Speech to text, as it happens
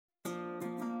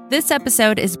This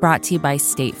episode is brought to you by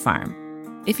State Farm.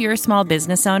 If you're a small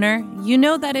business owner, you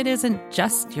know that it isn't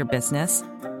just your business,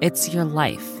 it's your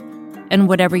life. And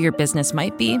whatever your business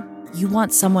might be, you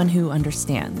want someone who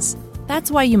understands. That's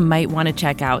why you might want to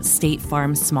check out State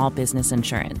Farm's small business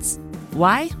insurance.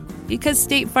 Why? Because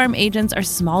State Farm agents are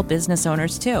small business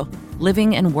owners too,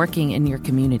 living and working in your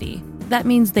community. That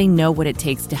means they know what it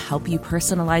takes to help you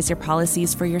personalize your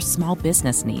policies for your small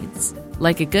business needs.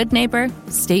 Like a good neighbor,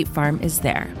 State Farm is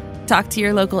there. Talk to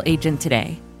your local agent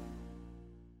today.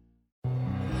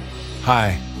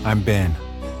 Hi, I'm Ben.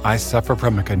 I suffer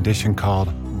from a condition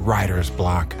called writer's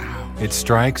block. It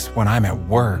strikes when I'm at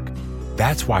work.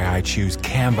 That's why I choose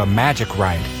Canva Magic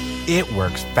Write. It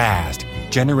works fast,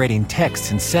 generating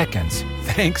text in seconds,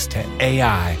 thanks to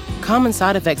AI. Common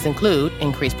side effects include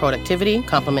increased productivity,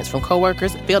 compliments from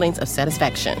coworkers, feelings of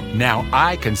satisfaction. Now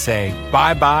I can say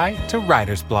bye-bye to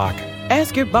writer's block.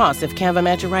 Ask your boss if Canva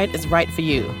Magic Write is right for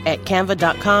you at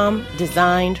canva.com,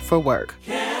 designed for work.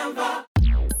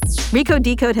 Recode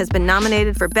Decode has been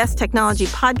nominated for Best Technology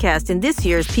Podcast in this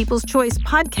year's People's Choice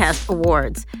Podcast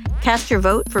Awards. Cast your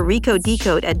vote for Recode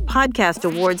Decode at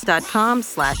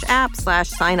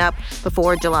podcastawards.com/app/sign up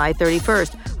before July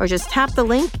 31st, or just tap the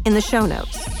link in the show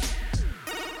notes.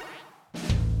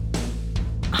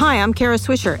 Hi, I'm Kara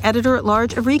Swisher,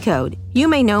 editor-at-large of Recode. You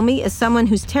may know me as someone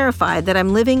who's terrified that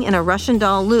I'm living in a Russian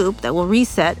doll loop that will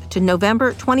reset to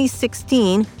November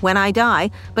 2016 when I die,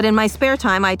 but in my spare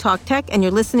time I talk tech, and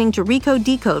you're listening to Recode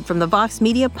Decode from the Vox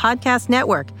Media Podcast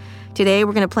Network. Today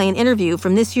we're going to play an interview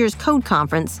from this year's Code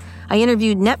Conference. I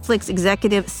interviewed Netflix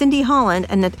executive Cindy Holland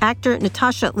and actor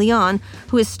Natasha Lyonne,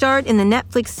 who has starred in the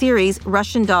Netflix series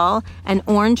Russian Doll and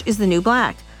Orange is the New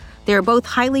Black. They are both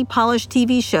highly polished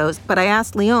TV shows, but I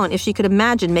asked Lyonne if she could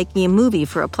imagine making a movie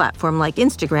for a platform like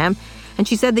Instagram, and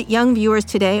she said that young viewers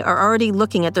today are already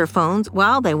looking at their phones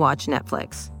while they watch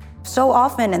Netflix. So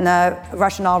often in the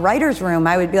Russian Doll writer's room,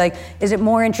 I would be like, is it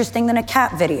more interesting than a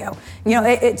cat video? You know,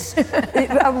 it's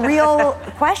a real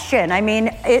question. I mean,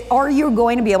 are you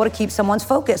going to be able to keep someone's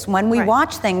focus? When we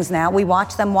watch things now, we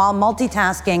watch them while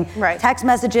multitasking, text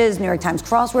messages, New York Times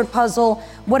crossword puzzle,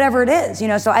 whatever it is. You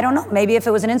know, so I don't know, maybe if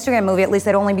it was an Instagram movie, at least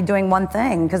they'd only be doing one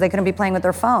thing because they couldn't be playing with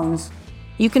their phones.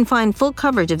 You can find full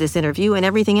coverage of this interview and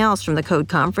everything else from the Code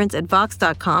Conference at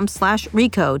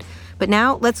vox.com/recode. But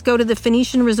now let's go to the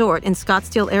Phoenician Resort in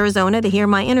Scottsdale, Arizona to hear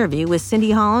my interview with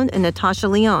Cindy Holland and Natasha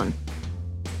Lyonne.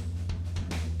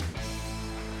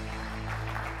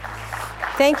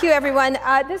 Thank you, everyone.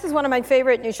 This is one of my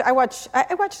favorite new shows. I watch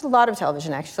a lot of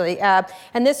television, actually.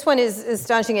 And this one is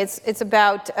astonishing. It's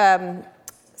about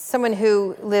someone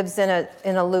who lives in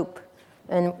a loop.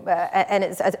 And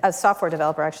it's a software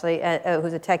developer, actually,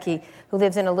 who's a techie, who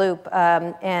lives in a loop,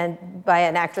 and by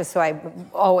an actress who I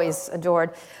always adored.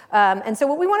 And so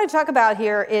what we want to talk about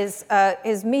here is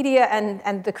media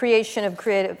and the creation of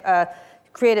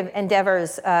creative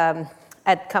endeavors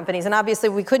at companies. And obviously,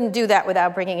 we couldn't do that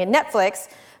without bringing in Netflix,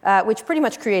 which pretty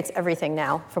much creates everything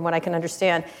now, from what I can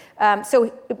understand. So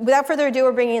without further ado,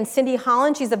 we're bringing in Cindy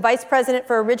Holland. She's the Vice President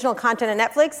for Original Content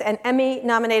at Netflix, and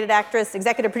Emmy-nominated actress,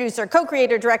 executive producer,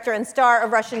 co-creator, director, and star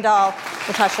of Russian Doll,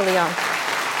 Natasha Lyonne.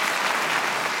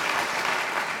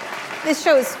 This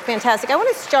show is fantastic. I want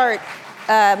to start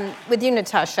with you,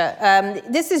 Natasha.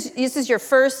 This is your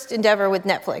first endeavor with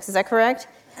Netflix, is that correct?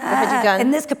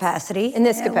 In this capacity. In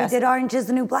this capacity. We did Orange is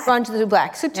the New Black. Orange is the New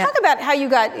Black. So talk about how you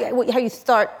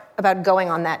thought about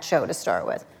going on that show to start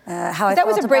with. That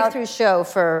was a breakthrough show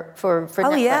for Netflix.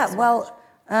 Oh, yeah. Well,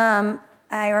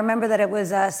 I remember that it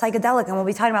was psychedelic, and we'll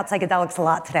be talking about psychedelics a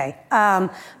lot today.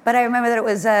 But I remember that it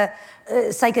was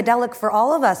psychedelic for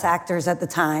all of us actors at the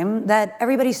time, that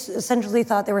everybody essentially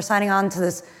thought they were signing on to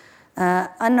this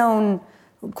unknown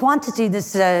quantity,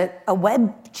 this a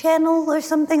web channel or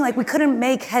something. Like, we couldn't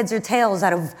make heads or tails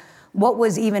out of what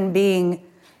was even being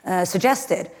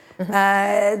suggested.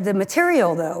 The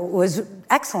material, though, was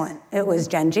excellent. It was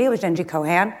Genji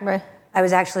Cohan. Right. I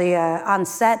was actually on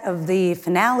set of the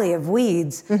finale of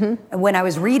Weeds when I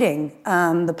was reading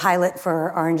the pilot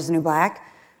for Orange is the New Black.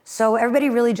 So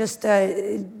everybody really just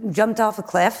jumped off a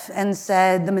cliff and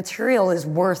said the material is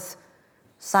worth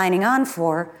signing on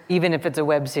for. Even if it's a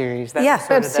web series.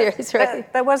 Web series,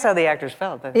 right. That was how the actors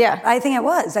felt. Yeah. I think it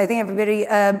was. I think everybody...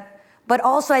 but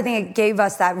also I think it gave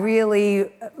us that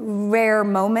really rare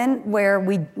moment where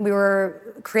we were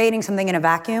creating something in a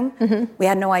vacuum. We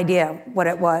had no idea what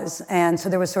it was. And so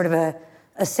there was sort of a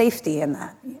safety in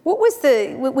that. What was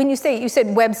when you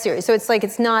said web series, so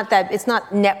it's not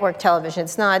network television,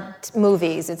 it's not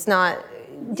movies, it's not...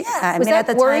 Yeah, I mean, at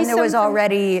the time there was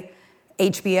already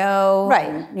HBO, Right.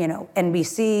 and,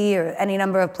 NBC or any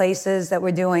number of places that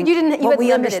we're doing. You what had we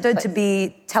limited understood to place.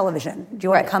 be television. Do you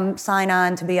want Right. to come sign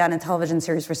on to be on a television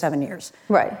series for 7 years?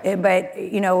 Right. But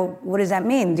what does that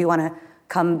mean? Do you want to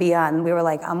come be on? We were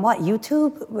like, on what?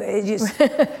 YouTube? It just,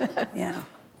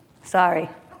 sorry.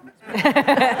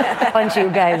 Bunch of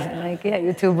you guys are like, yeah,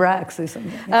 YouTube rocks or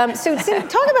something. So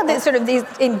talk about this, sort of these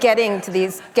in getting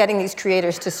these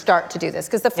creators to start to do this,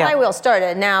 because the flywheel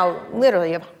started. Now, literally,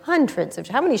 you have hundreds of.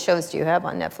 How many shows do you have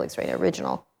on Netflix right now?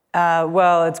 Original.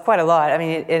 Well, it's quite a lot. I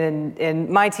mean,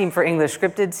 in my team for English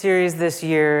scripted series this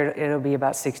year, it'll be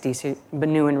about 60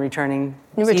 new and returning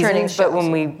seasons. But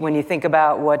when you think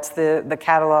about what's the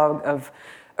catalog of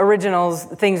originals,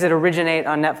 things that originate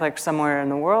on Netflix somewhere in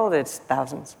the world, it's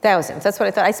thousands. Thousands. That's what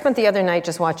I thought. I spent the other night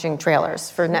just watching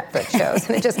trailers for Netflix shows,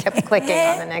 and it just kept clicking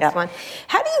on the next one.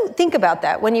 How do you think about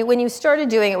that when you started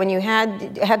doing it? When you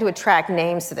had to attract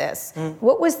names to this,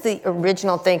 what was the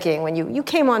original thinking when you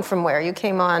came on from where? You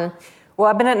came on.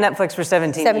 Well, I've been at Netflix for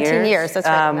 17 years. 17 years. That's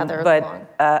right. Another long.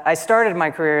 But I started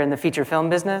my career in the feature film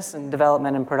business and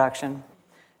development and production.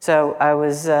 So I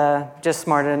was just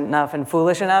smart enough and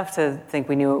foolish enough to think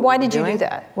we knew what we were doing. Why did you do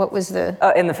that? What was the...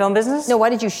 in the film business? No,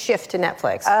 why did you shift to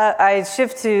Netflix? I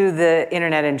shifted to the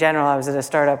internet in general. I was at a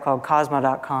startup called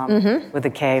Cosmo.com with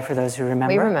a K for those who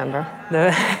remember. We remember.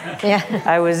 Yeah.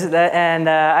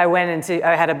 I went into,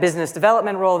 I had a business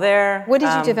development role there. What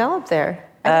did you develop there?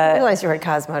 I didn't realize you were at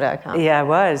Cosmo.com. Yeah, I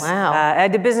was. Wow. I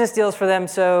did business deals for them,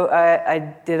 so I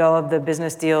did all of the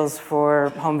business deals for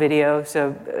home video,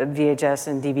 so VHS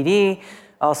and DVD.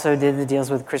 Also did the deals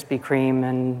with Krispy Kreme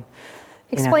and...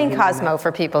 Explain Cosmo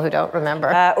for people who don't remember.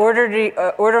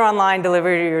 Order online,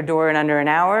 deliver to your door in under an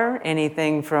hour.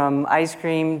 Anything from ice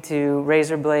cream to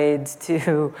razor blades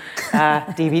to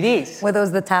DVDs. Were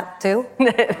those the top two?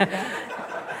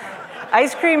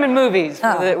 Ice cream and movies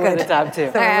were the top two.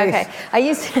 Okay.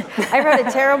 I wrote a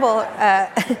terrible,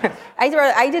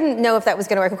 I didn't know if that was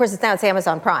going to work. Of course, it's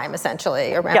Amazon Prime,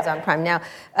 essentially, or Amazon Prime now.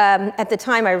 At the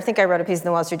time, I think I wrote a piece in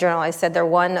the Wall Street Journal. I said they're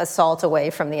one assault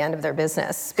away from the end of their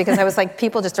business, because I was like,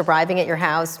 people just arriving at your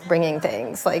house, bringing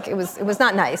things. Like, it was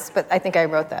not nice, but I think I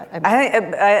wrote that.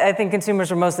 I think consumers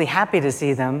were mostly happy to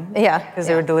see them. Yeah. Because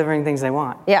they were delivering things they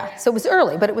want. Yeah, so it was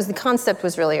early, but the concept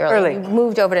was really early. You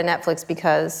moved over to Netflix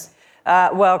because...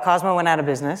 Well, Cosmo went out of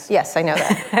business. Yes, I know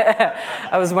that.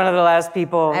 I was one of the last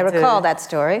people I recall that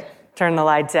story. Turn the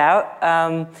lights out.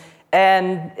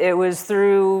 And it was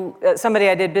through somebody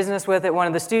I did business with at one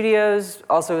of the studios,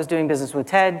 also was doing business with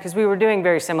Ted, because we were doing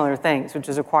very similar things, which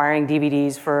was acquiring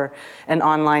DVDs for an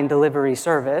online delivery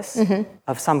service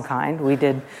of some kind. We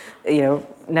did,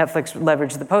 Netflix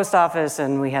leveraged the post office,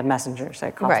 and we had messengers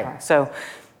at Cosmo. Right. So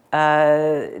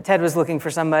Ted was looking for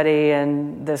somebody,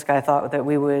 and this guy thought that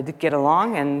we would get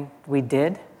along, and we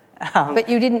did. But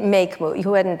you didn't make movies.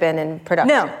 You hadn't been in production.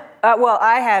 No. Well,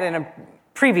 I had in a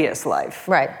previous life.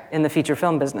 Right. In the feature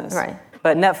film business. Right.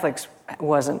 But Netflix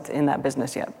wasn't in that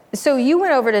business yet. So you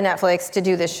went over to Netflix to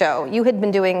do this show. You had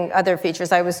been doing other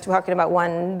features. I was talking about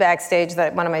one backstage,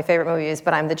 that one of my favorite movies,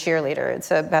 But I'm the Cheerleader. It's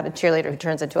about a cheerleader who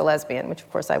turns into a lesbian, which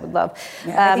of course I would love.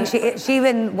 Yeah, I think she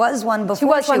even was one before. She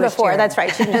was one before. That's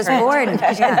right. She was born.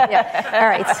 Yeah. All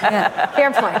right.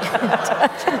 Fair point.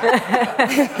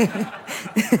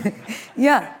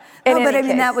 Yeah. In no, but any I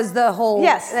mean, case. that was the whole,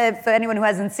 Yes. For anyone who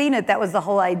hasn't seen it, that was the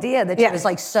whole idea, that she was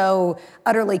like so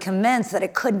utterly convinced that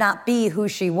it could not be who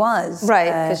she was. Right,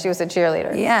 because she was a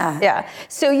cheerleader. Yeah. Yeah.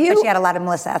 So But she had a lot of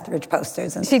Melissa Etheridge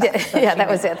posters and She stuff. did. So Yeah, that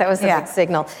was it. That was the big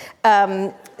signal.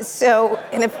 And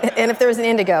if there was an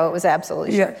indigo, it was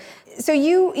absolutely sure. So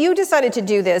you decided to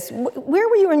do this. Where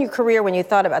were you in your career when you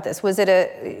thought about this? Was it Are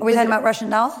we talking about Russian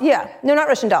Doll? Yeah. No, not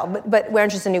Russian Doll, but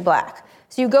Orange is the New Black.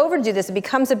 So you go over to do this, it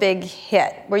becomes a big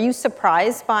hit. Were you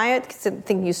surprised by it? Because I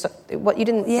think you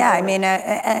didn't... Yeah, I mean,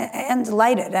 and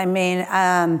delighted. I mean,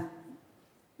 I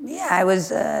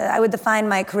would define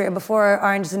my career before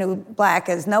Orange is the New Black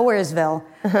as Nowheresville,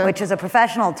 which is a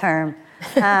professional term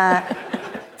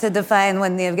to define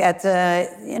when you get,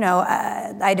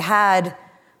 I'd had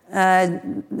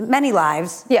many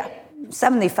lives. Yeah.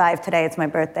 75 today, it's my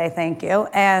birthday, thank you.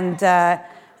 And,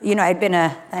 I'd been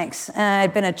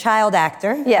a child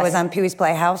actor. Yes. I was on Pee-wee's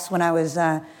Playhouse when I was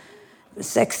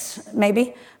 6,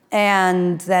 maybe.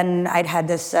 And then I'd had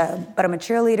this, But I'm a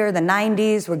Cheerleader. The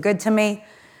 90s were good to me.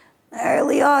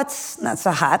 Early aughts, not so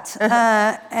hot. So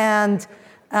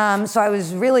I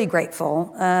was really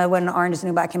grateful when Orange is the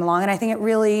New Black came along. And I think it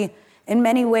really, in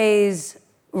many ways,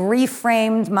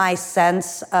 reframed my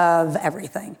sense of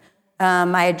everything.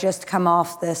 I had just come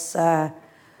off this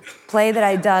play that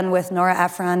I'd done with Nora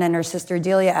Ephron and her sister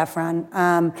Delia Ephron.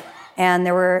 And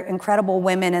there were incredible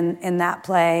women in that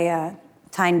play,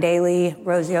 Tyne Daly,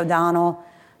 Rosie O'Donnell,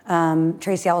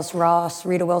 Tracee Ellis Ross,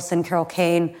 Rita Wilson, Carol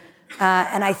Kane.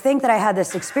 And I think that I had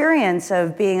this experience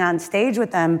of being on stage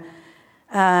with them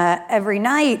every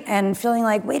night and feeling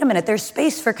like, wait a minute, there's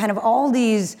space for kind of all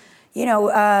these,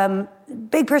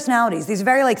 big personalities, these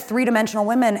very like three-dimensional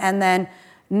women, and then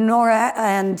Nora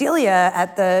and Delia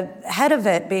at the head of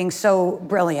it being so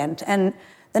brilliant. And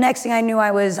the next thing I knew,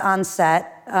 I was on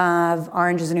set of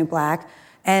Orange is the New Black,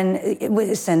 and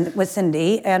with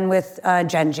Cindy and with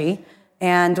Genji,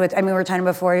 and with, we were talking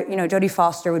before, Jodie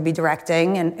Foster would be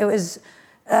directing, and it was,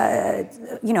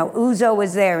 Uzo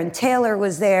was there, and Taylor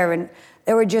was there, and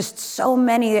there were just so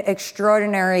many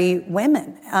extraordinary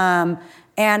women.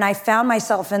 And I found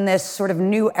myself in this sort of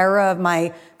new era of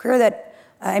my career that,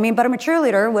 But I'm a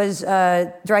Cheerleader was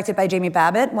directed by Jamie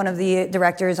Babbitt, one of the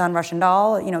directors on Russian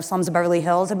Doll. Slums of Beverly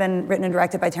Hills had been written and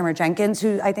directed by Tamara Jenkins,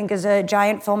 who I think is a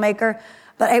giant filmmaker.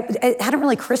 But it hadn't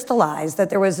really crystallized that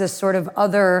there was this sort of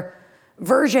other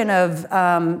version of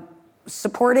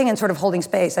supporting and sort of holding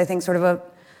space. I think sort of a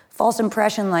false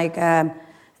impression, like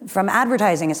from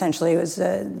advertising, essentially. It was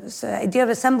this idea of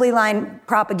assembly line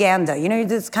propaganda. You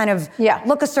just kind of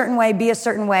look a certain way, be a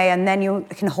certain way, and then you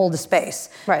can hold a space.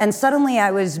 Right. And suddenly I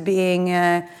was being,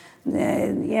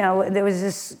 there was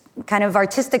this kind of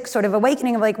artistic sort of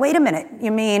awakening of like, wait a minute,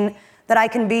 you mean that I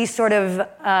can be sort of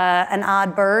an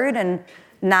odd bird and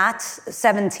not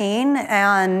 17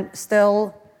 and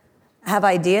still have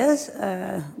ideas?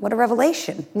 What a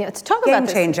revelation. Yeah, to talk Game about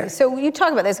this. changer. So you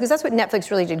talk about this because that's what Netflix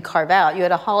really did carve out. You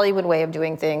had a Hollywood way of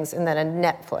doing things and then a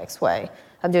Netflix way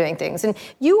of doing things. And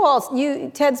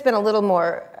Ted's been a little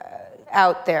more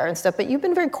out there and stuff, but you've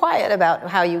been very quiet about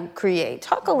how you create.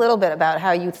 Talk a little bit about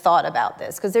how you thought about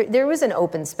this, because there was an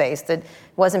open space that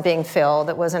wasn't being filled,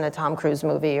 that wasn't a Tom Cruise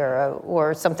movie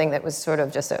or something that was sort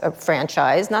of just a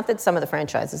franchise. Not that some of the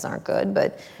franchises aren't good,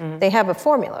 but they have a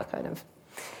formula, kind of.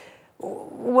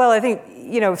 Well, I think,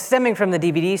 stemming from the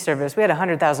DVD service, we had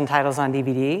 100,000 titles on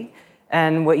DVD.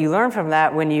 And what you learn from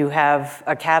that when you have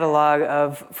a catalog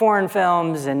of foreign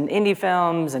films and indie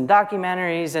films and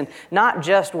documentaries, and not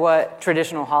just what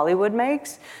traditional Hollywood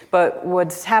makes, but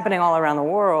what's happening all around the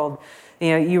world,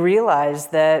 you realize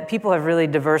that people have really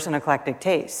diverse and eclectic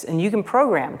tastes, and you can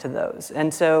program to those.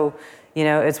 And so,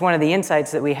 it's one of the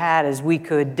insights that we had is we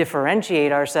could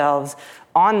differentiate ourselves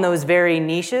on those very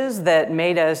niches that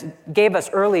gave us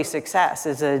early success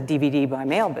as a DVD by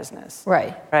mail business.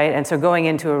 Right. Right. And so going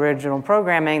into original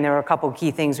programming, there were a couple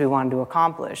key things we wanted to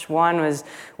accomplish. One was,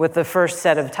 with the first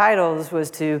set of titles, was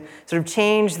to sort of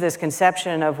change this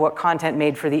conception of what content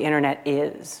made for the internet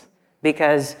is.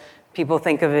 Because people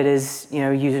think of it as,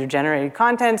 user-generated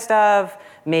content stuff,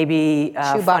 maybe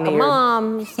Chewbacca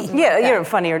Mom.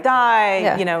 Funny or Die.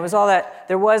 Yeah. It was all that.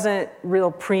 There wasn't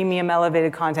real premium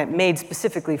elevated content made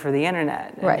specifically for the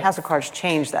internet. And House of Cards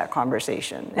changed that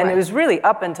conversation. And it was really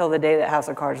up until the day that House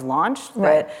of Cards launched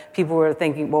that people were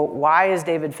thinking, well, why is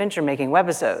David Fincher making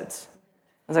webisodes?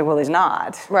 I was like, well, he's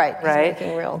not. Right. He's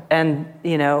making real. And,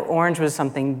 Orange was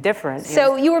something different.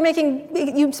 So you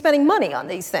were spending money on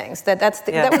these things. That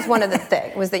was one of the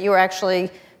things, was that you were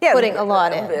actually putting a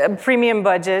lot in. Premium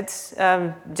budgets,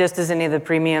 just as any of the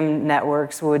premium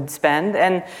networks would spend.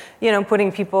 And,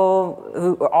 putting people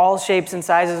who all shapes and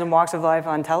sizes and walks of life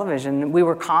on television. We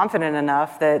were confident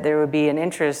enough that there would be an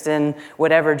interest in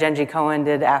whatever Genji Cohen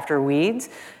did after Weeds.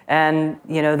 And,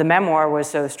 the memoir was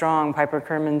so strong, Piper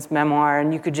Kerman's memoir,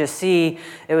 and you could just see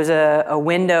it was a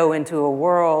window into a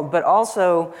world, but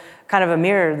also kind of a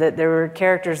mirror that there were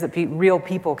characters that real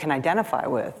people can identify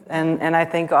with. And I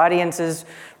think audiences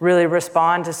really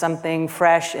respond to something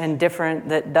fresh and different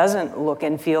that doesn't look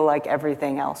and feel like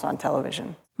everything else on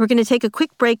television. We're going to take a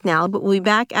quick break now, but we'll be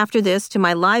back after this to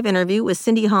my live interview with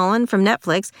Cindy Holland from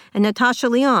Netflix and Natasha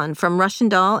Lyonne from Russian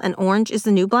Doll and Orange is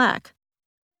the New Black.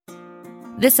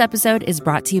 This episode is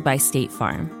brought to you by State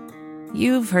Farm.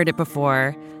 You've heard it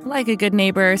before. Like a good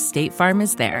neighbor, State Farm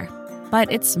is there.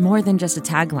 But it's more than just a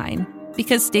tagline,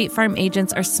 because State Farm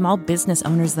agents are small business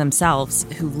owners themselves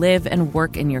who live and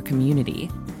work in your community.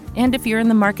 And if you're in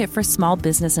the market for small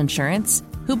business insurance,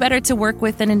 who better to work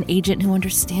with than an agent who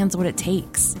understands what it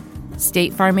takes?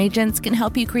 State Farm agents can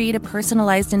help you create a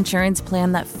personalized insurance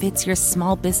plan that fits your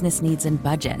small business needs and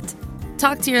budget.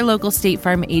 Talk to your local State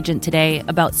Farm agent today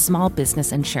about small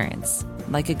business insurance.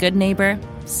 Like a good neighbor,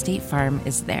 State Farm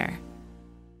is there.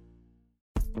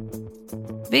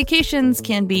 Vacations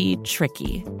can be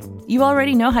tricky. You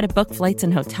already know how to book flights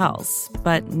and hotels,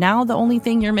 but now the only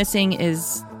thing you're missing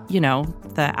is,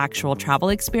 the actual travel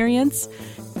experience.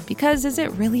 Because is it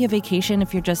really a vacation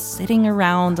if you're just sitting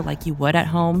around like you would at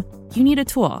home? You need a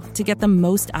tool to get the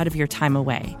most out of your time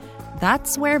away.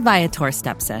 That's where Viator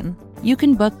steps in. You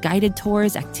can book guided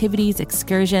tours, activities,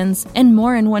 excursions, and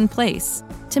more in one place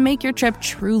to make your trip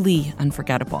truly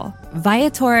unforgettable.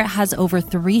 Viator has over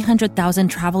 300,000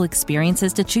 travel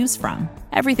experiences to choose from.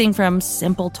 Everything from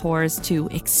simple tours to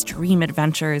extreme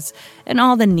adventures and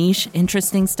all the niche,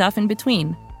 interesting stuff in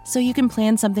between. So you can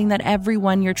plan something that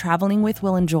everyone you're traveling with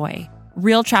will enjoy.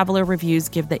 Real traveler reviews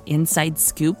give the inside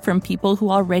scoop from people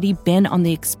who already been on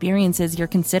the experiences you're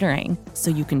considering, so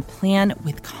you can plan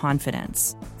with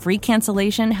confidence. Free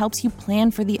cancellation helps you plan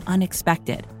for the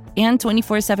unexpected. And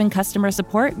 24/7 customer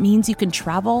support means you can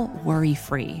travel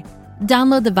worry-free.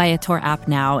 Download the Viator app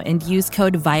now and use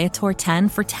code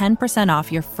Viator10 for 10%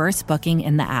 off your first booking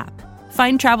in the app.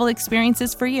 Find travel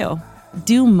experiences for you.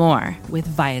 Do more with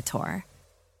Viator.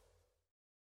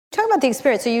 Talk about the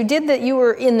experience. So you did that. You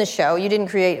were in the show. You didn't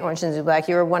create Orange is the New Black.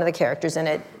 You were one of the characters in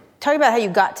it. Talk about how you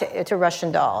got to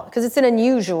Russian Doll, because it's an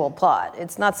unusual plot.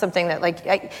 It's not something that, like,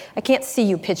 I can't see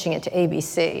you pitching it to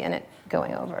ABC and it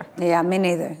going over. Yeah, me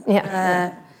neither.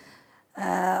 Yeah.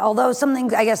 Although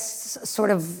something, I guess,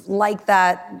 sort of like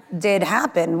that did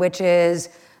happen, which is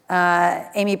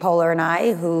Amy Poehler and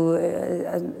I, who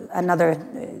another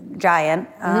giant,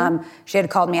 she had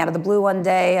called me out of the blue one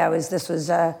day. This was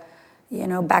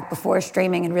back before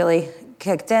streaming had really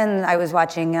kicked in. I was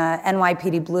watching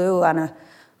NYPD Blue on a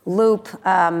loop,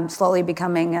 slowly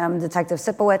becoming Detective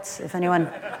Sipowicz, if anyone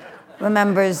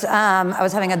remembers. I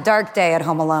was having a dark day at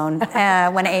home alone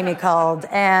when Amy called.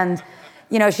 And,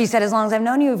 she said, as long as I've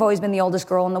known you, you've always been the oldest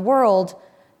girl in the world.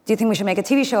 Do you think we should make a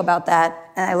TV show about that?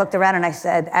 And I looked around and I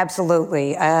said,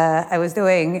 absolutely. I was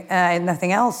doing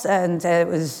nothing else, and it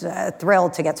was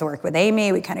thrilled to get to work with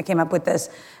Amy. We kind of came up with this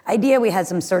idea. We had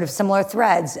some sort of similar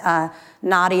threads.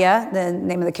 Nadia, the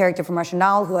name of the character from Russian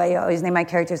Doll, who I always name my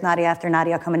characters Nadia after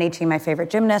Nadia Comaneci, my favorite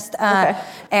gymnast.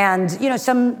 And,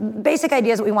 some basic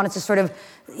ideas that we wanted to sort of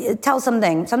tell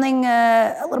something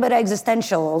a little bit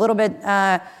existential, a little bit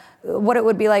what it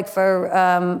would be like for,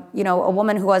 a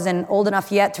woman who wasn't old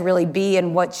enough yet to really be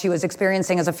in what she was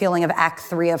experiencing as a feeling of Act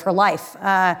 3 of her life.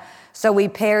 So we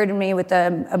paired me with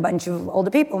a bunch of older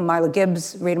people, Marla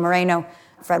Gibbs, Rita Moreno,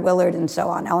 Fred Willard, and so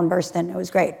on, Ellen Burstyn. It was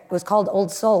great. It was called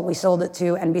Old Soul. We sold it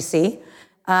to NBC.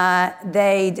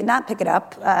 They did not pick it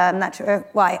up. I'm not sure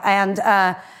why. And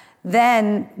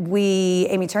then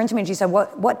Amy turned to me and she said,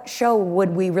 what show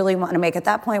would we really want to make? At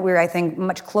that point, we were, I think,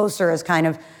 much closer as kind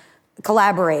of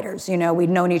collaborators. We'd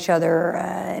known each other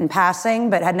in passing,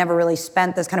 but had never really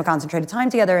spent this kind of concentrated time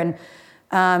together. And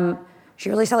she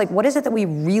really said, what is it that we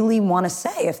really want to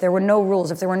say if there were no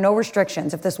rules, if there were no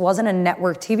restrictions, if this wasn't a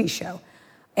network TV show?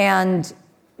 And,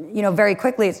 very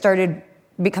quickly it started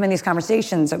becoming these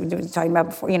conversations that we were talking about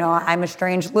before. I'm a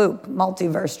strange loop,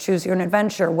 multiverse, choose your own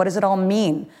adventure. What does it all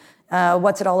mean?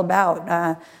 What's it all about?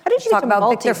 How did you talk get to about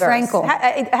multiverse? Viktor Frankl?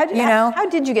 How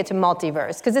did you get to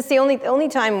multiverse? Because it's the only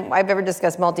time I've ever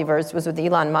discussed multiverse was with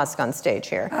Elon Musk on stage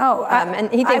here.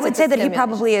 And he thinks I would say that he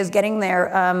probably is getting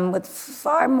there with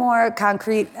far more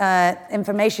concrete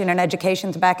information and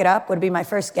education to back it up, would be my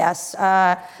first guess.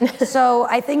 So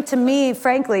I think, to me,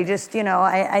 frankly, just,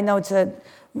 I know it's a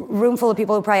room full of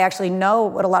people who probably actually know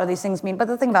what a lot of these things mean. But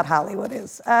the thing about Hollywood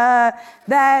is I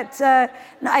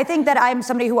think that I'm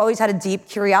somebody who always had a deep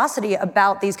curiosity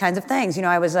about these kinds of things.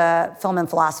 I was a film and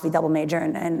philosophy double major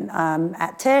and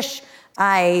at Tisch.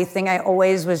 I think I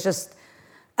always was just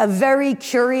a very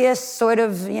curious sort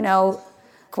of,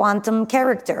 quantum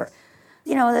character.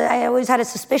 I always had a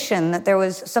suspicion that there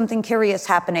was something curious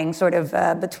happening sort of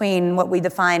between what we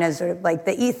define as sort of like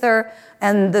the ether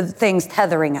and the things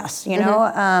tethering us,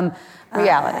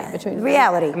 reality.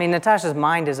 Reality. I mean, Natasha's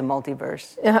mind is a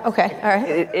multiverse. Okay, all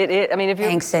right. I mean, if you...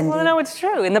 Thanks, Cindy. Well, no, it's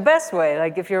true, in the best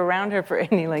way, if you're around her for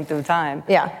any length of time.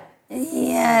 Yeah.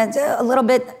 Yeah, it's a little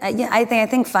bit, I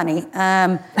think funny.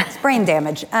 It's brain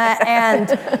damage.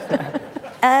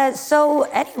 So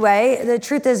anyway, the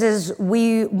truth is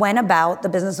we went about the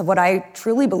business of what I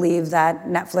truly believe that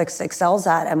Netflix excels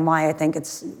at, and why I think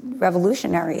it's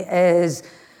revolutionary, is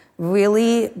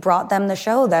really brought them the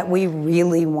show that we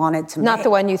really wanted to make. Not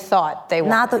the one you thought they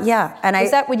wanted. And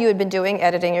is that what you had been doing,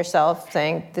 editing yourself,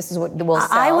 saying this is what we'll sell?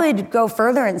 I would go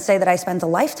further and say that I spent a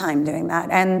lifetime doing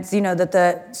that. And, that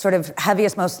the sort of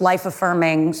heaviest, most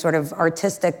life-affirming, sort of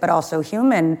artistic, but also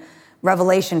human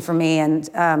revelation for me, and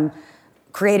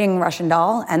creating Russian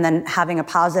Doll and then having a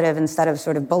positive instead of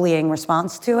sort of bullying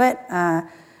response to it,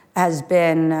 has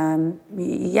been,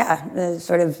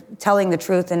 sort of telling the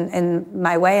truth in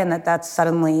my way, and that's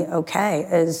suddenly okay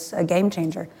is a game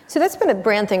changer. So that's been a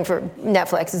brand thing for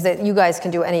Netflix, is that you guys can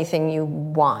do anything you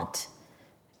want.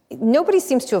 Nobody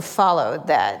seems to have followed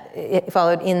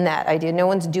in that idea. No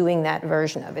one's doing that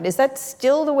version of it. Is that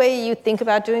still the way you think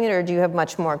about doing it, or do you have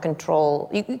much more control?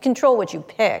 You control what you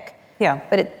pick. Yeah.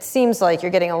 But it seems like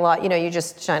you're getting a lot, you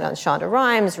just shined on Shonda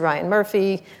Rhimes, Ryan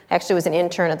Murphy. I actually was an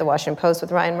intern at the Washington Post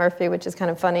with Ryan Murphy, which is kind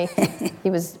of funny.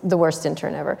 He was the worst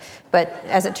intern ever. But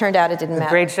as it turned out, it didn't matter.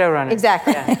 Great showrunner.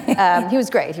 Exactly. Yeah. He was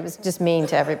great. He was just mean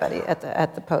to everybody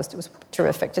at the Post. It was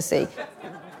terrific to see.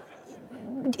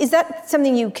 Is that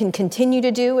something you can continue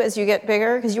to do as you get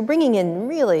bigger? Because you're bringing in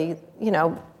really,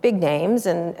 big names,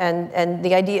 and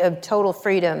the idea of total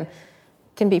freedom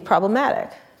can be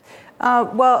problematic.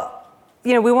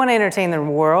 We want to entertain the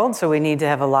world, so we need to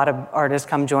have a lot of artists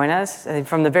come join us. And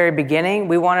from the very beginning,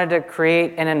 we wanted to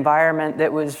create an environment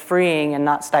that was freeing and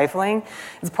not stifling.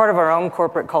 It's part of our own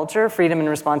corporate culture, freedom and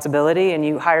responsibility, and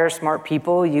you hire smart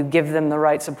people, you give them the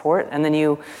right support, and then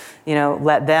you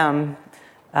let them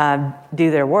do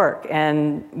their work.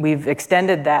 And we've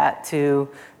extended that to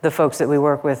the folks that we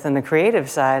work with in the creative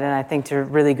side, and I think to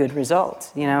really good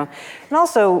results, And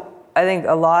also, I think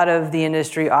a lot of the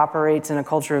industry operates in a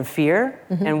culture of fear,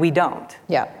 and we don't.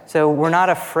 Yeah. So we're not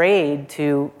afraid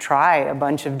to try a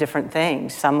bunch of different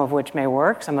things, some of which may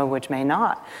work, some of which may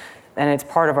not. And it's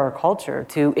part of our culture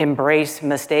to embrace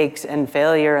mistakes and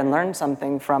failure and learn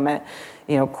something from it,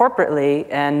 corporately.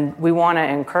 And we want to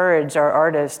encourage our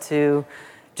artists to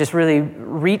just really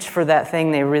reach for that thing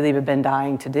they really have been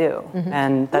dying to do.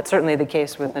 And that's certainly the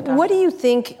case with Natasha. What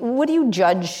do you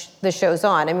judge the shows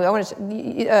on? I mean, I want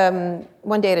to,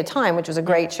 One Day at a Time, which was a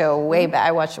great show way back.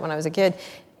 I watched it when I was a kid.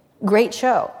 Great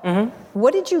show.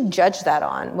 What did you judge that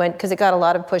on? Because it got a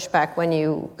lot of pushback when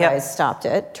you guys stopped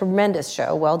it. Tremendous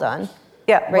show, well done.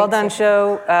 Yeah, well done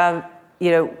show.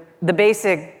 The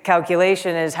basic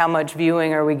calculation is how much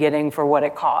viewing are we getting for what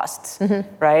it costs,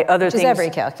 right? Which is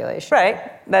every calculation.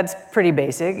 Right, that's pretty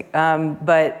basic.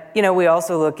 But, we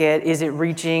also look at, is it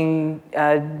reaching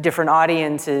different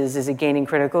audiences? Is it gaining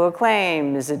critical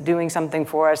acclaim? Is it doing something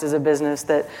for us as a business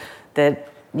that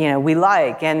we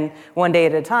like? And One Day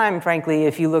at a Time, frankly,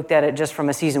 if you looked at it just from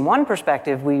a season 1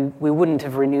 perspective, we wouldn't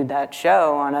have renewed that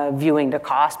show on a viewing to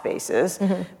cost basis.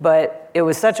 But it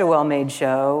was such a well-made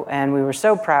show, and we were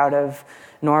so proud of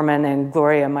Norman and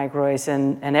Gloria, Mike Royce,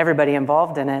 and everybody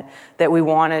involved in it, that we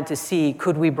wanted to see,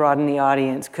 could we broaden the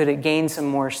audience? Could it gain some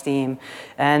more steam?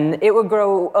 And it would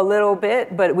grow a little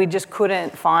bit, but we just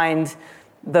couldn't find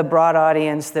the broad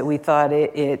audience that we thought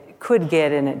it could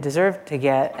get and it deserved to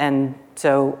get. And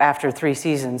so after 3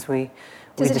 seasons, we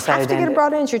decided to Does it have to get a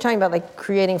broad audience? You're talking about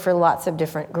creating for lots of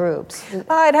different groups. It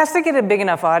has to get a big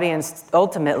enough audience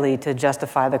ultimately to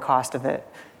justify the cost of it.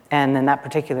 And in that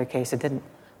particular case, it didn't.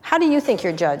 How do you think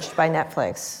you're judged by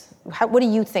Netflix? What do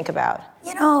you think about?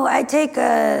 I take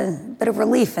a bit of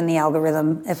relief in the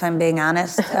algorithm, if I'm being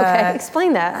honest. Okay,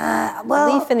 explain that.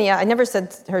 Relief in the I never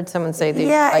heard someone say they like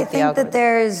the algorithm. I think that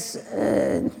there's,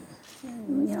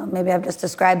 maybe I've just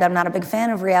described I'm not a big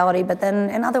fan of reality, but then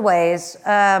in other ways,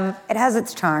 it has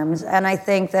its charms. And I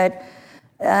think that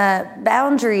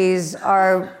boundaries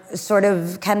are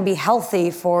can be healthy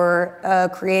for a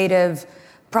creative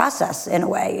process in a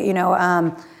way,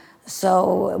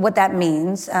 So what that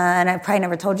means, and I've probably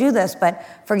never told you this, but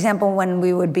for example, when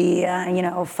we would be,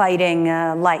 fighting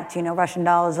Light, Russian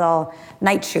Doll is all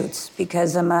night shoots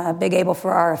because I'm a big Abel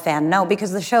Ferrara fan. No,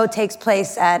 because the show takes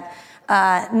place at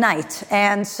night.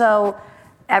 And so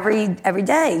every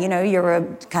day, you're a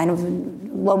kind of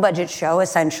low budget show,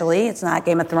 essentially. It's not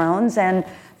Game of Thrones, and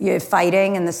you're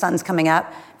fighting and the sun's coming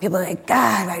up. People are like,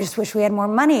 God, I just wish we had more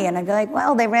money. And I'd be like,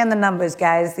 well, they ran the numbers,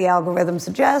 guys. The algorithm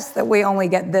suggests that we only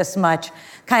get this much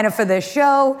kind of for this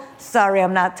show. Sorry,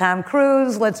 I'm not Tom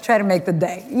Cruise. Let's try to make the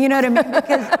day. You know what I mean?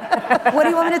 Because what do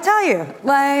you want me to tell you?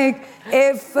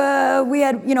 If we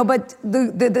had, but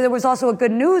there was also a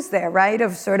good news there, right?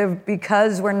 Of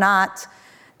because we're not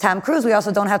Tom Cruise, we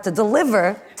also don't have to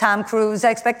deliver Tom Cruise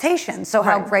expectations. So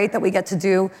how great that we get to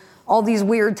do all these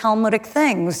weird Talmudic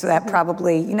things that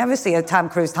probably, you never see a Tom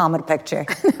Cruise Talmud picture.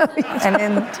 No,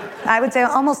 I would say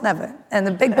almost never, and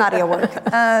the big body of work.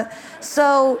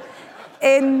 So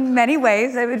in many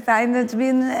ways, I would find that to be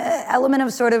an element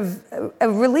of a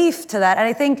relief to that. And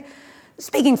I think,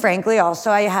 speaking frankly, also,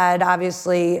 I had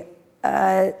obviously,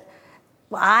 I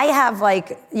have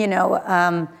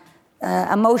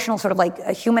emotional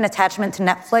a human attachment to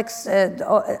Netflix.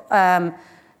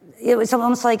 it was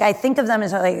almost like I think of them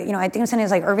as like, I think of something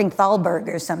as like Irving Thalberg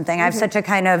or something. I have such a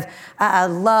kind of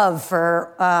love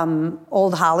for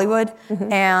old Hollywood,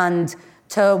 and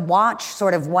to watch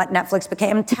sort of what Netflix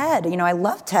became. Ted, I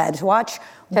love Ted. To watch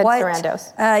Ted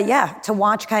Sarandos. To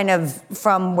watch kind of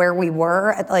from where we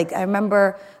were. Like, I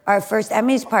remember our first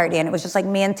Emmys party, and it was just like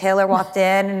me and Taylor walked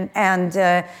in, and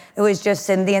it was just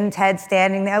Cindy and Ted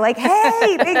standing there like,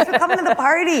 hey, thanks for coming to the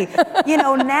party.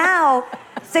 Now,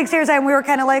 6 years in, we were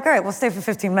kind of like, all right, we'll stay for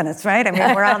 15 minutes, right? I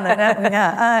mean, we're on the net,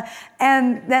 yeah.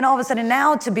 And then all of a sudden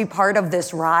now to be part of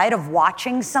this ride of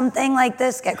watching something like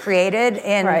this get created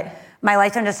in my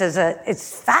lifetime just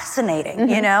it's fascinating,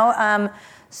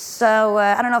 So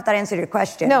I don't know if that answered your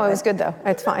question. No, it was good though.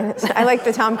 It's fine. I like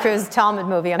the Tom Cruise Talmud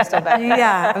movie. I'm still back.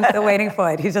 Yeah, I'm still waiting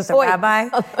for it. He's just a rabbi.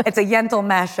 It's a Yentl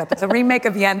mashup. It's a remake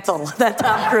of Yentl that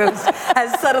Tom Cruise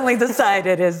has suddenly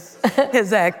decided is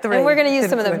his act 3. And we're going to use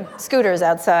some of the scooters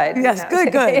outside. Yes,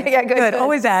 good. Yeah, good.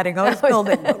 Always adding, always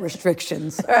building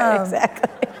restrictions. Right,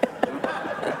 exactly.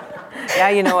 Yeah,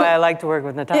 I like to work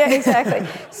with Natasha. Yeah, exactly.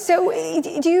 So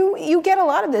you get a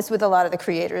lot of this with a lot of the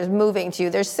creators moving to you.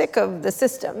 They're sick of the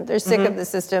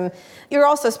system. You're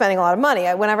also spending a lot of money.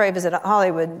 Whenever I visit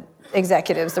Hollywood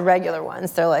executives, the regular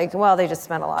ones, they're like, well, they just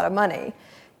spent a lot of money.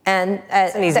 And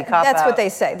it's an easy cop that's out. what they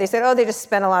say. They say, oh, they just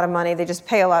spend a lot of money. They just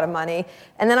pay a lot of money.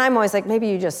 And then I'm always like, maybe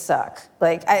you just suck.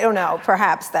 Like, I don't know.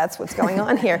 Perhaps that's what's going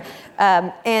on here.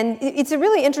 And it's a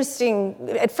really interesting,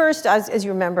 at first, as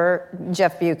you remember,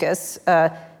 Jeff Bewkes,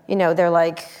 they're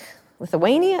like,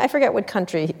 Lithuania? I forget what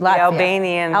country. Latvia.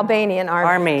 The Albanian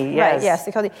army. Yes. Right, yes.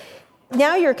 They call it.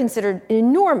 Now you're considered an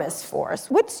enormous force.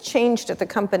 What's changed at the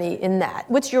company in that?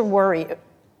 What's your worry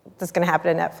that's going to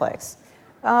happen to Netflix?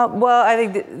 Well, I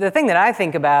think the thing that I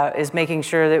think about is making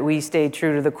sure that we stay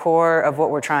true to the core of what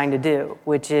we're trying to do,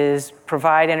 which is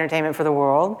provide entertainment for the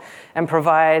world and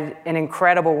provide an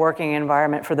incredible working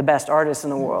environment for the best artists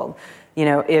in the world.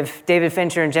 If David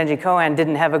Fincher and Genji Cohen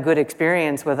didn't have a good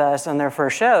experience with us on their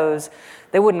first shows,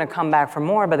 they wouldn't have come back for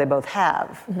more, but they both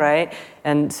have, right?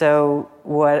 And so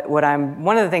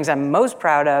one of the things I'm most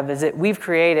proud of is that we've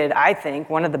created, I think,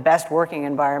 one of the best working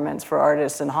environments for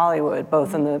artists in Hollywood,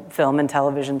 both in the film and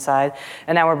television side,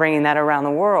 and now we're bringing that around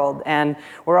the world. And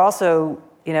we're also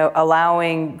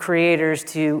allowing creators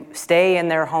to stay in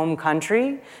their home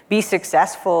country, be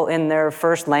successful in their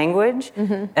first language,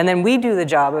 and then we do the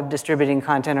job of distributing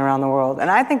content around the world.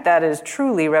 And I think that is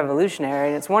truly revolutionary.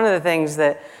 And it's one of the things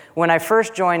that when I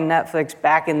first joined Netflix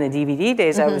back in the DVD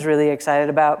days, I was really excited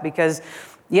about, because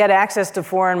you had access to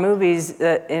foreign movies,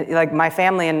 like my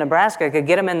family in Nebraska could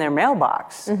get them in their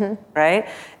mailbox, right?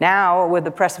 Now, with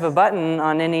the press of a button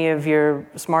on any of your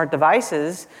smart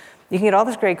devices, you can get all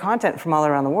this great content from all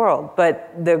around the world.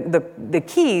 But the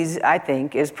keys, I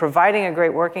think, is providing a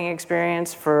great working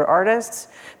experience for artists,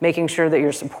 making sure that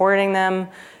you're supporting them,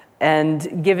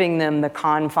 and giving them the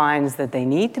confines that they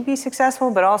need to be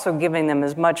successful, but also giving them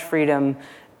as much freedom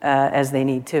as they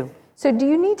need to. So do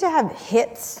you need to have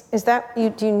hits?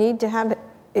 Do you need to have,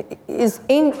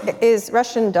 is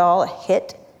Russian Doll a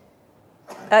hit?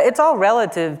 It's all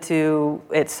relative to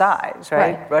its size,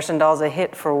 right? Russian Doll's a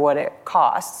hit for what it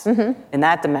costs in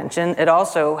that dimension. It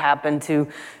also happened to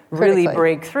really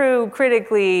break through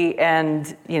critically,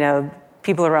 and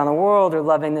people around the world are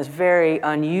loving this very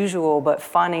unusual but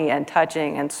funny and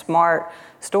touching and smart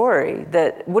story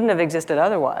that wouldn't have existed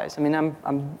otherwise. I mean,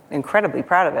 I'm incredibly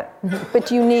proud of it. But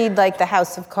do you need like the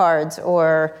House of Cards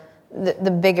or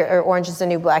the bigger, or Orange is the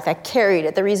New Black, that carried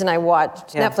it? The reason I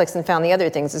watched Netflix and found the other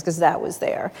things is because that was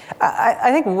there.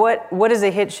 I think what is a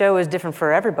hit show is different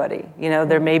for everybody.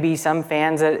 There may be some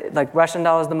fans that, like, Russian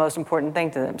Doll is the most important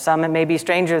thing to them. Some it may be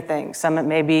Stranger Things. Some it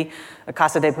may be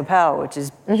Casa de Papel, which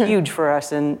is huge for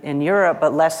us in Europe,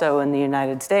 but less so in the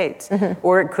United States.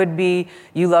 Or it could be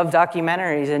you love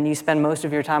documentaries and you spend most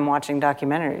of your time watching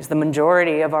documentaries. The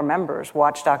majority of our members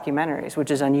watch documentaries, which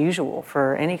is unusual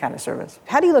for any kind of service.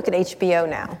 How do you look at HBO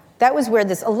now? That was where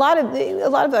a lot of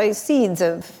the seeds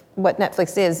of what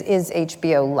Netflix is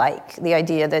HBO-like. The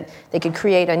idea that they could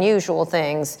create unusual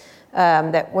things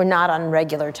that were not on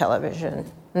regular television.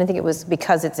 And I think it was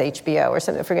because it's HBO or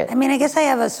something. I forget. I mean, I guess I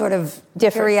have a sort of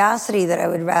curiosity that I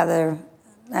would rather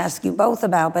ask you both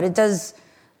about, but it does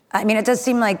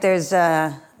seem like there's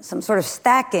some sort of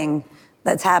stacking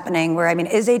that's happening where,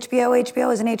 is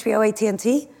HBO? Isn't HBO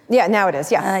AT&T? Yeah, now it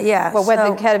is, yeah. Yeah. Well, when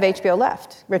the head of HBO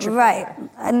left, Richard. Right.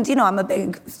 And, I'm a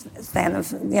big fan of,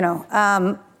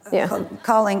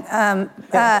 calling.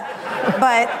 But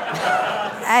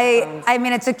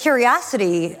it's a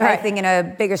curiosity, I think, in a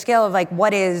bigger scale of, like,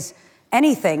 what is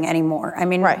anything anymore?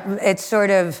 It's sort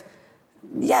of,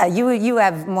 Yeah, you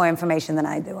have more information than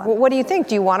I do. What do you think?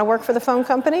 Do you want to work for the phone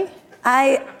company?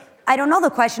 I don't know. The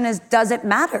question is, does it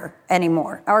matter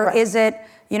anymore? Or right. Is it,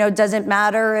 does it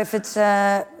matter if it's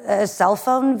a cell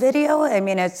phone video? I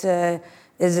mean, is an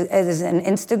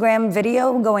Instagram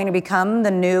video going to become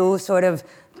the new sort of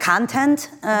content?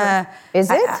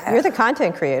 Is it? You're the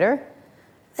content creator.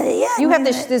 Yeah, you have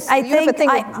this you have a thing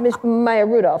with Maya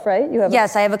Rudolph, right?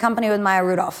 Yes, I have a company with Maya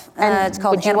Rudolph. It's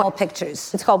called Animal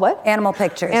Pictures. It's called what? Animal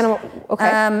Pictures. Okay.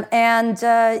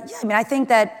 I think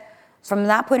that from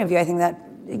that point of view, I think that,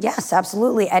 yes,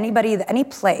 absolutely. Anybody, any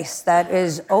place that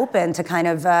is open to kind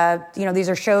of, these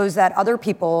are shows that other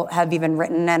people have even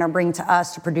written and are bringing to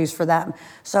us to produce for them.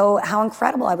 So how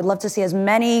incredible. I would love to see as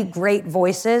many great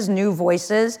voices, new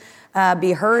voices,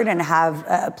 be heard and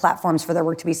have platforms for their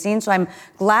work to be seen. So I'm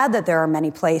glad that there are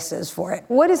many places for it.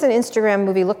 What does an Instagram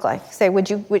movie look like? Say, if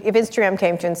Instagram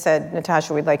came to you and said,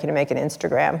 Natasha, we'd like you to make an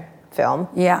Instagram film.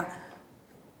 Yeah.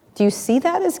 Do you see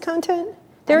that as content?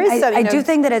 I do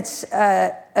think that it's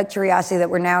a curiosity that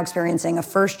we're now experiencing, a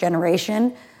first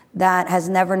generation that has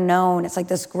never known. It's like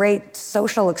this great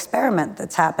social experiment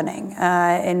that's happening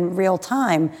in real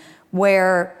time,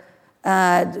 where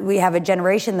we have a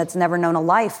generation that's never known a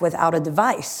life without a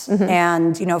device. Mm-hmm.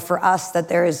 And, for us, that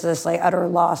there is this utter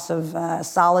loss of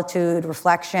solitude,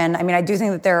 reflection. I mean, I do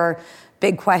think that there are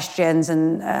big questions,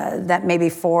 and that maybe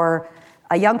for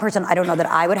a young person, I don't know that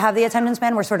I would have the attention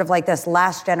span. We're sort of like this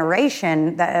last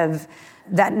generation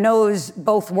that knows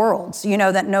both worlds,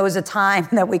 that knows a time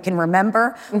that we can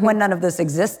remember mm-hmm. when none of this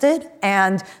existed.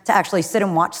 And to actually sit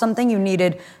and watch something, you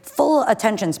needed full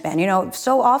attention span.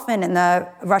 So often in the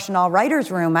Russian doll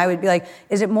writer's room, I would be like,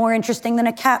 is it more interesting than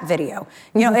a cat video?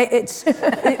 It's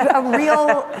a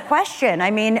real question.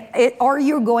 I mean, are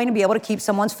you going to be able to keep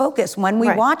someone's focus? When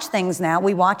we watch things now,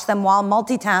 we watch them while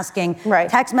multitasking,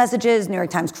 text messages, New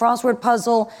York Times crossword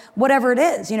puzzle, whatever it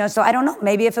is, So I don't know,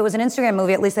 maybe if it was an Instagram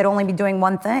movie, at least they'd only be doing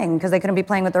one thing because they couldn't be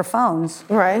playing with their phones.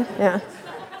 Right, yeah.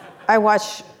 I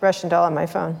watched Russian Doll on my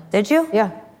phone. Did you?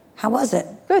 Yeah. How was it?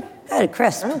 Good. Good,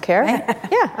 crisp. I don't care. Right?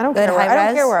 Yeah, I don't care. I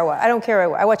don't care where I watch. I don't care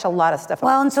where I watch a lot of stuff.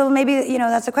 Well, and so maybe,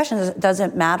 that's the question. Does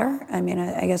it matter? I mean,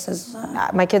 I guess it's...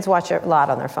 my kids watch a lot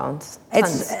on their phones.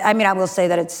 I will say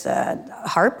that it's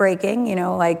heartbreaking,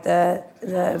 like the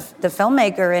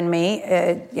filmmaker in me.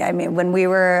 When we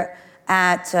were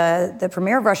at the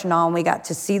premiere of Russian Doll and we got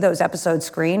to see those episodes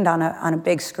screened on a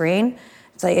big screen,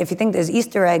 it's like, if you think there's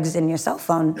Easter eggs in your cell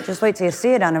phone, just wait till you see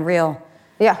it on a real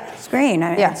screen.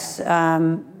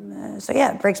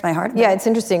 It breaks my heart. Yeah, it's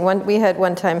interesting. We had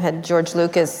one time had George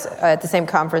Lucas at the same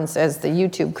conference as the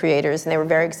YouTube creators, and they were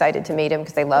very excited to meet him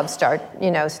because they love Star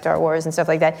Wars and stuff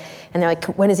like that. And they're like,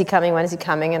 when is he coming? When is he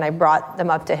coming? And I brought them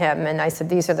up to him, and I said,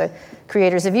 these are the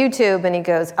creators of YouTube. And he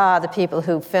goes, the people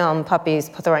who film puppies,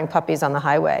 throwing puppies on the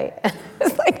highway.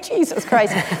 It's like, Jesus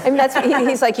Christ. I mean,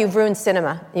 he's like, you've ruined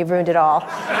cinema. You've ruined it all.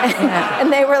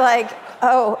 And they were like,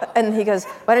 oh, and he goes,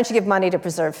 why don't you give money to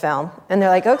preserve film? And they're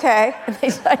like, okay. And they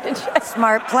started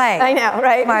smart play. I know,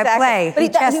 right? Smart play.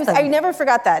 But I never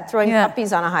forgot that, throwing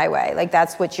puppies on a highway. Like,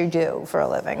 that's what you do for a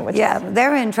living.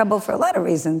 They're in trouble for a lot of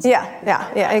reasons.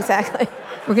 Yeah, exactly.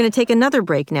 We're going to take another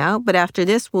break now, but after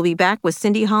this, we'll be back with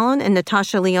Cindy Holland and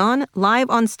Natasha Lyonne live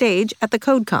on stage at the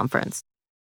Code Conference.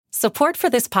 Support for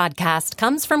this podcast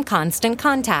comes from Constant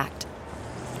Contact.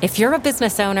 If you're a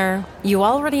business owner, you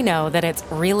already know that it's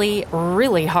really,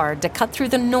 really hard to cut through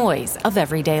the noise of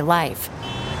everyday life.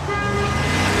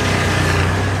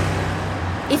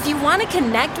 If you want to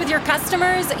connect with your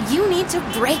customers, you need to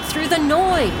break through the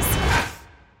noise.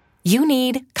 You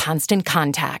need Constant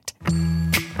Contact.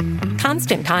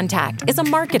 Constant Contact is a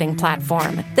marketing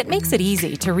platform that makes it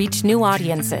easy to reach new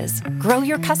audiences, grow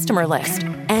your customer list,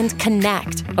 and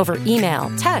connect over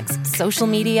email, text, social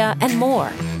media, and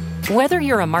more. Whether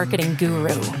you're a marketing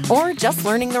guru or just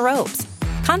learning the ropes,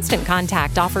 Constant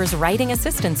Contact offers writing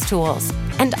assistance tools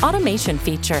and automation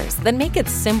features that make it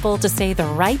simple to say the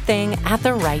right thing at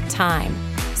the right time.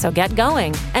 So get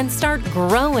going and start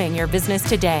growing your business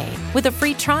today with a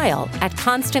free trial at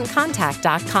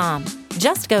ConstantContact.com.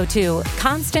 Just go to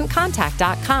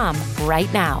ConstantContact.com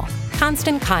right now.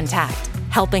 Constant Contact,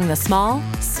 helping the small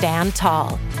stand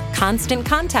tall.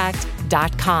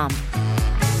 ConstantContact.com.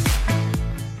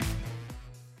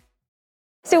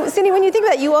 So, Cindy, when you think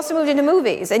about it, you also moved into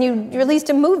movies, and you released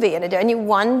a movie, and you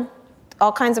won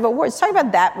all kinds of awards. Talk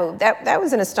about that move. That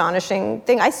was an astonishing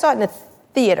thing. I saw it in a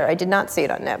theater. I did not see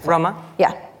it on Netflix. Roma?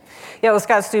 Yeah. Yeah, well,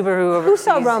 Scott Stuber, Who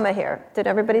saw Roma here? Did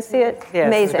everybody see it? Yeah,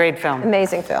 amazing. It's a great film.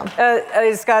 Amazing film.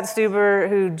 Scott Stuber,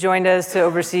 who joined us to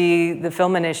oversee the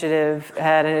film initiative,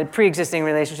 had a pre-existing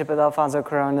relationship with Alfonso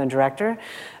Cuarón, the director,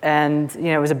 and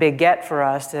it was a big get for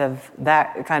us to have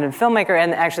that kind of filmmaker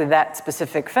and actually that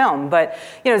specific film. But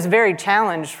it's very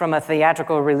challenged from a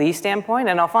theatrical release standpoint,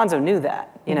 and Alfonso knew that.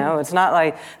 It's not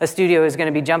like a studio is going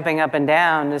to be jumping up and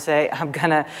down to say, I'm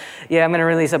gonna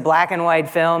release a black and white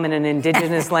film in an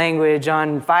indigenous language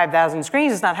on 5,000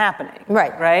 screens. It's not happening.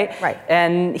 Right.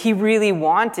 And he really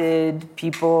wanted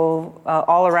people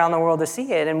all around the world to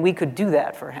see it, and we could do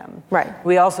that for him. Right.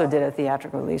 We also did a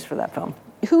theatrical release for that film.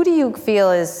 Who do you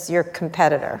feel is your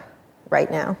competitor right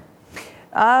now?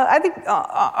 I think,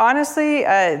 honestly,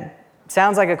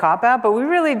 sounds like a cop-out, but we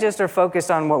really just are focused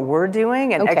on what we're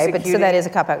doing and executing. Okay, but so that is a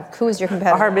cop-out. Who is your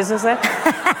competitor? Our business line?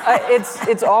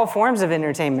 It's all forms of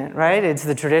entertainment, right? It's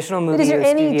the traditional movie But is there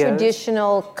any studios.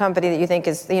 traditional company that you think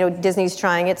is, Disney's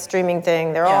trying its streaming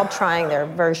thing. They're all trying their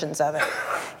versions of it.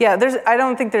 Yeah, I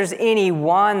don't think there's any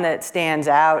one that stands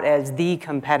out as the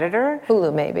competitor.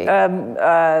 Hulu, maybe.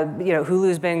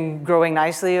 Hulu's been growing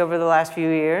nicely over the last few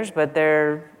years, but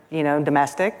they're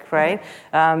domestic, right?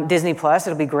 Disney Plus,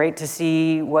 it'll be great to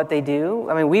see what they do.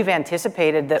 I mean, we've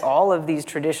anticipated that all of these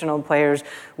traditional players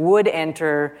would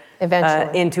enter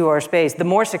into our space. The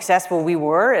more successful we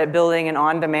were at building an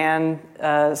on-demand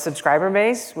subscriber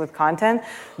base with content,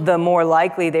 the more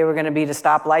likely they were going to be to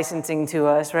stop licensing to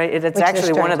us, right? It's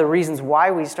actually one of the reasons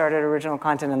why we started original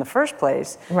content in the first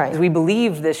place. Right. Because we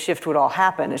believed this shift would all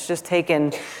happen. It's just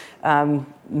taken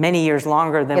many years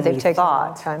longer than we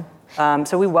thought. A long time.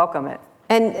 So we welcome it.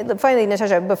 And finally,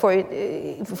 Natasha, before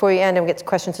you end and get to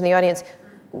questions from the audience,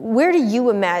 where do you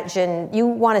imagine you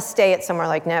want to stay at somewhere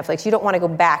like Netflix? You don't want to go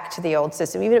back to the old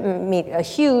system, even if you meet a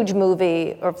huge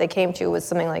movie, or if they came to you with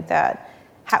something like that.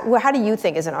 How do you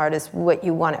think, as an artist, what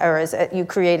you want, or as you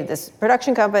created this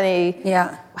production company?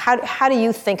 Yeah. How do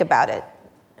you think about it?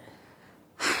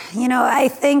 I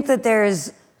think that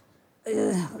there's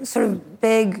sort of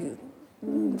big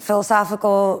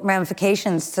philosophical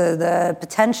ramifications to the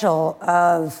potential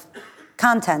of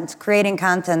creating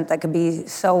content that could be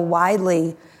so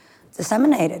widely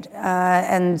disseminated.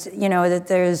 And, that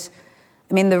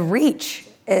the reach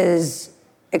is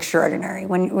extraordinary.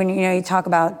 When you talk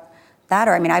about that,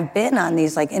 or, I've been on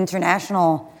these, like,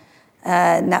 international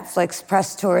Netflix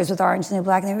press tours with Orange is the New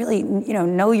Black, and they really,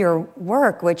 know your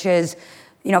work, which is,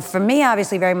 for me,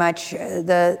 obviously, very much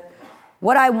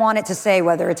what I want it to say,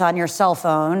 whether it's on your cell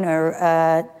phone or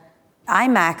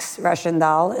IMAX Russian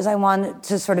doll, is I want it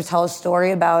to sort of tell a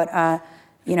story about,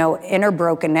 inner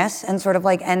brokenness and sort of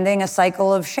like ending a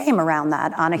cycle of shame around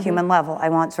that on a human level. I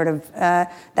want sort of,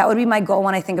 that would be my goal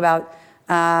when I think about,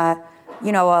 a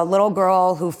little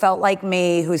girl who felt like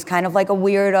me, who's kind of like a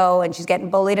weirdo, and she's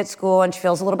getting bullied at school, and she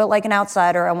feels a little bit like an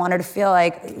outsider. I want her to feel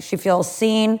like she feels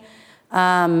seen,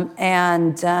 and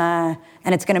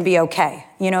it's going to be okay.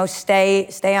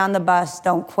 Stay on the bus,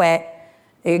 don't quit.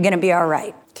 You're going to be all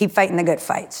right. Keep fighting the good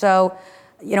fight. So,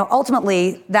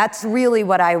 ultimately, that's really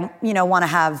what I, want to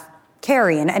have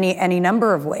carry in any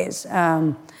number of ways.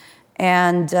 So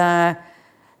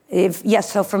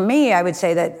for me, I would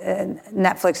say that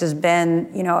Netflix has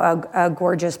been, a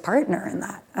gorgeous partner in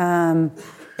that.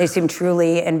 They seem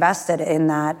truly invested in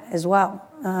that as well.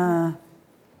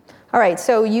 All right,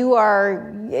 so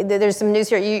there's some news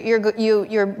here.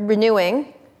 You're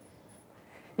renewing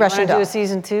Russian Doll. Do a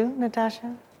season 2,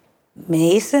 Natasha?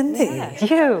 Me, Cindy. Yeah,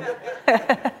 you.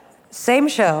 Same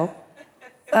show.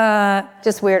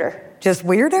 Just weirder. Just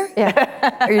weirder?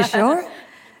 Yeah. Are you sure?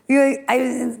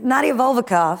 Nadia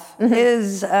Volvikov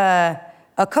is a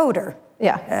coder.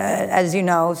 Yeah. As you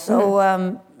know. So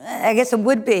I guess it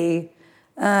would be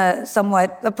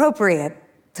somewhat appropriate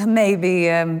to maybe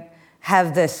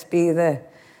have this be the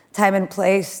time and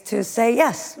place to say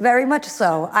yes, very much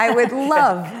so. I would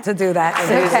love to do that.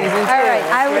 Okay, all right.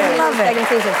 I would love it. Second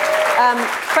season.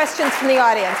 Questions from the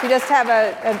audience. We just have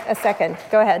a second.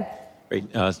 Go ahead. Great.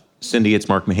 Cindy, it's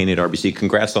Mark Mahaney at RBC.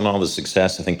 Congrats on all the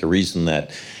success. I think the reason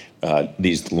that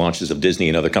these launches of Disney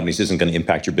and other companies isn't going to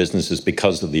impact your business is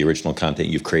because of the original content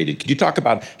you've created. Could you talk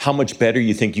about how much better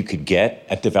you think you could get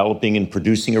at developing and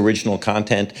producing original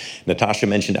content? Natasha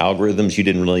mentioned algorithms. You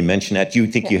didn't really mention that. Do you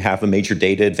think you have a major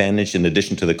data advantage in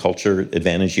addition to the culture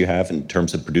advantage you have in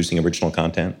terms of producing original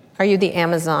content? Are you the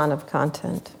Amazon of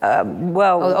content?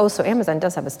 So Amazon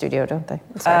does have a studio, don't they?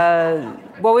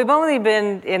 Well, we've only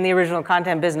been in the original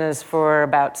content business for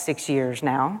about 6 years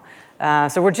now.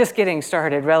 So we're just getting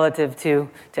started relative to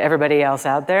everybody else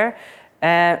out there.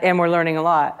 And we're learning a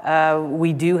lot.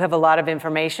 We do have a lot of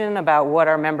information about what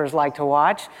our members like to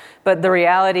watch, but the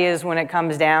reality is when it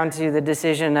comes down to the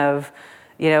decision of,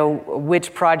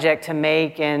 which project to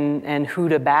make and who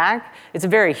to back, it's a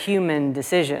very human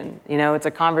decision. It's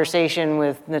a conversation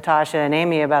with Natasha and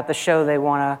Amy about the show they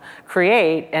want to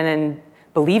create and then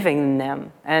believing in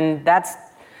them. And that's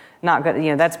not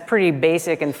good, that's pretty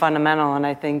basic and fundamental, and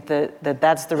I think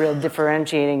that's the real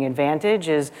differentiating advantage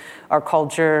is our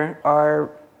culture,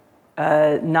 our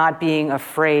not being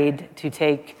afraid to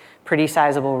take pretty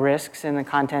sizable risks in the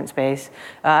content space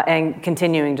and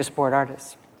continuing to support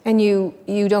artists. And you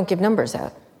don't give numbers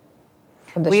out?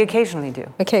 We occasionally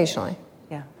do. Occasionally?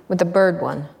 Yeah. With the bird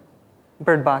one?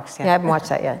 Bird Box, yeah. Yeah, I haven't watched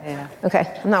that yet. Yeah.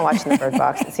 Okay, I'm not watching the Bird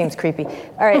Box. It seems creepy.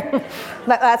 All right,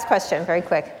 last question, very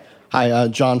quick. Hi,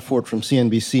 John Ford from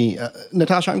CNBC.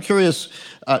 Natasha, I'm curious,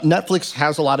 Netflix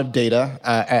has a lot of data,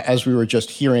 as we were just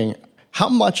hearing. How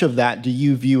much of that do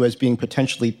you view as being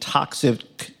potentially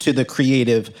toxic to the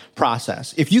creative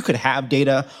process? If you could have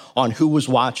data on who was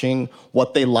watching,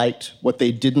 what they liked, what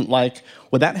they didn't like,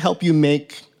 would that help you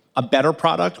make a better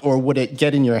product, or would it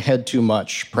get in your head too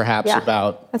much, perhaps,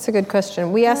 about... That's a good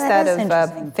question. We asked that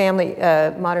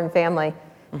of Modern Family.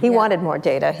 He wanted more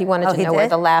data. He wanted to know where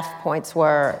the laugh points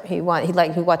were. He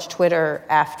watched Twitter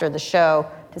after the show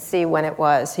to see when it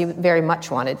was. He very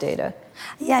much wanted data.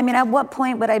 Yeah, I mean, at what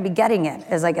point would I be getting it,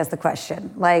 is I guess the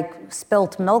question. Like,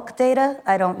 spilt milk data?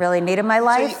 I don't really need in my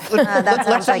life. That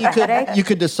sounds like a headache. You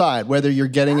could decide whether you're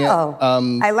getting it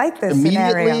I like this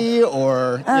immediately scenario.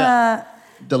 or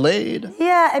delayed.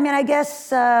 Yeah, I mean, I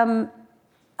guess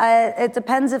it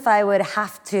depends if I would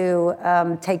have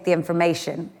to take the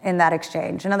information in that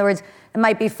exchange. In other words, it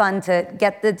might be fun to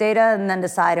get the data and then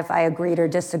decide if I agreed or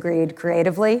disagreed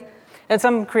creatively. And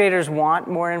some creators want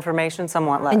more information, some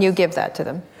want less. And you give that to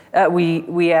them?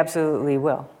 We absolutely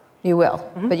will. You will,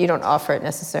 but you don't offer it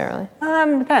necessarily?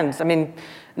 Depends. I mean,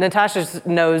 Natasha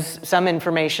knows some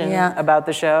information about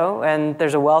the show, and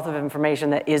there's a wealth of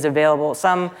information that is available.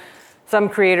 Some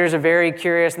creators are very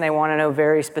curious and they want to know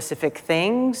very specific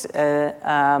things.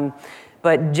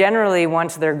 But generally,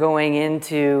 once they're going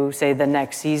into, say, the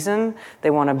next season, they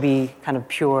want to be kind of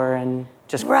pure and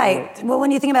just right. Well, when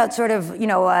you think about sort of,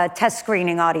 a test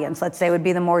screening audience, let's say, would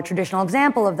be the more traditional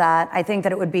example of that, I think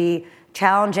that it would be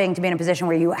challenging to be in a position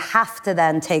where you have to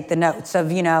then take the notes of,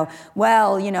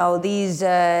 these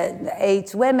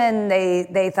 8 women,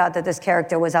 they thought that this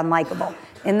character was unlikable.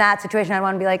 In that situation, I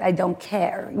want to be like, I don't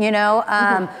care,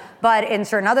 But in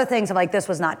certain other things of like, this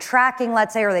was not tracking,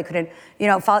 let's say, or they couldn't,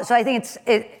 follow. So I think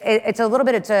it's a little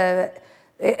bit,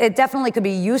 it definitely could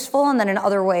be useful, and then in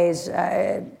other ways,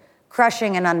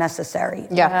 crushing and unnecessary.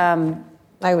 Yeah,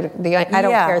 I don't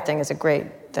care thing is a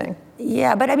great thing.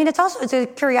 Yeah, but I mean, it's a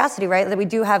curiosity, right? That we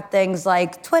do have things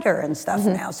like Twitter and stuff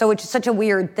now. So which is such a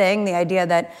weird thing, the idea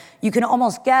that you can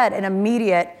almost get an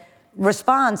immediate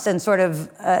response and sort of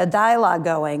dialogue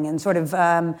going and sort of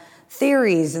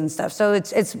theories and stuff. So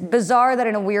it's bizarre that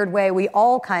in a weird way we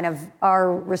all kind of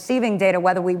are receiving data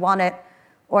whether we want it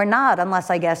or not, unless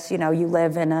I guess, you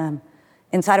live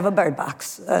inside of a bird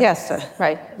box. Yes,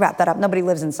 right. Wrap that up. Nobody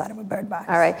lives inside of a bird box.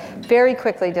 All right. Very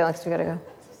quickly, Dylan, because we got to go.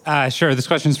 Sure. This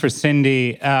question's for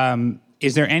Cindy.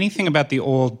 Is there anything about the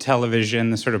old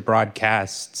television, the sort of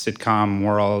broadcast sitcom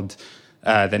world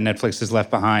that Netflix has left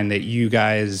behind that you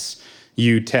guys,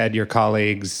 Ted, your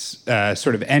colleagues,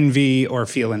 sort of envy or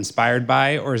feel inspired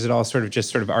by? Or is it all sort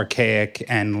of archaic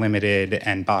and limited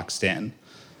and boxed in?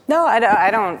 No,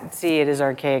 I don't see it as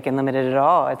archaic and limited at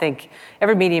all. I think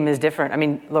every medium is different. I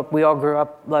mean, look, we all grew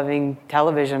up loving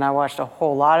television. I watched a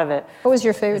whole lot of it. What was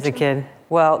your favorite as a kid?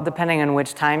 Well, depending on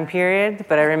which time period,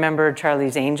 but I remember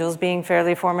Charlie's Angels being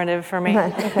fairly formative for me.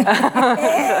 And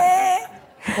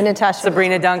Natasha.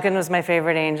 Sabrina Duncan was my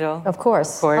favorite angel. Of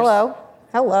course. Hello.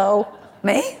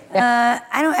 Me? Yeah.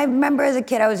 I remember as a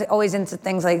kid, I was always into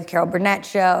things like the Carol Burnett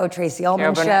Show, Tracy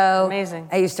Ullman Show. Amazing.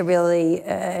 I used to really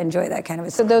enjoy that kind of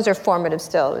a So those are formative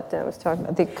still, that I was talking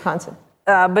about, the concept.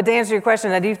 But to answer your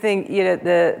question, I do think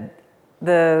the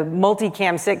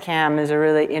multicam sitcam is a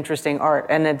really interesting art,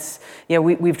 and it's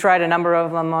we've tried a number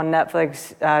of them on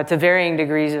Netflix to varying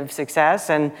degrees of success,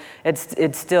 and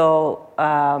it's still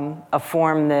a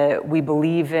form that we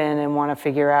believe in and want to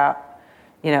figure out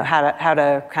how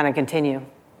to kind of continue.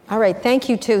 All right, thank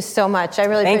you two so much. I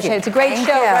really appreciate it. It's a great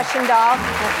show, Russian Doll.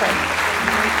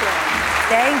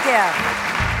 Thank you.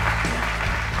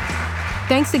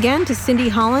 Thanks again to Cindy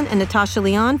Holland and Natasha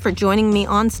Lyonne for joining me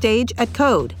on stage at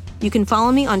Code. You can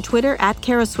follow me on Twitter at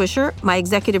Kara Swisher. My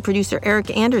executive producer,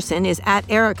 Eric Anderson, is at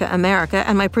Erica America,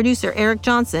 and my producer, Eric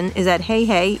Johnson, is at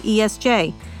Hey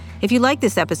ESJ. If you like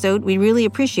this episode, we'd really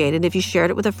appreciate it if you shared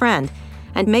it with a friend.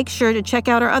 And make sure to check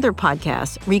out our other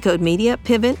podcasts, Recode Media,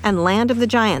 Pivot, and Land of the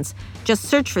Giants. Just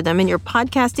search for them in your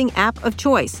podcasting app of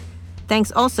choice.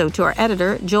 Thanks also to our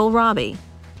editor, Joel Robbie.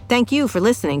 Thank you for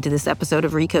listening to this episode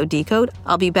of Recode Decode.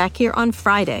 I'll be back here on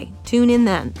Friday. Tune in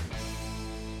then.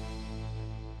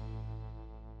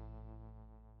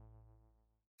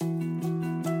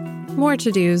 More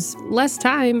to-dos, less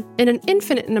time, and an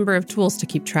infinite number of tools to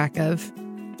keep track of.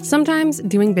 Sometimes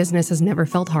doing business has never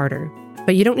felt harder,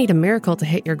 but you don't need a miracle to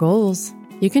hit your goals.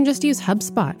 You can just use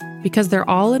HubSpot, because their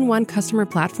all-in-one customer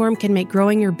platform can make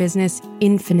growing your business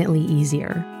infinitely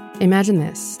easier. Imagine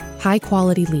this: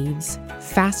 high-quality leads,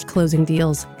 fast closing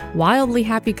deals, wildly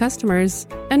happy customers,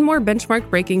 and more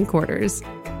benchmark-breaking quarters.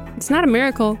 It's not a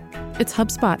miracle, it's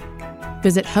HubSpot.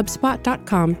 Visit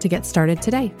HubSpot.com to get started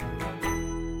today.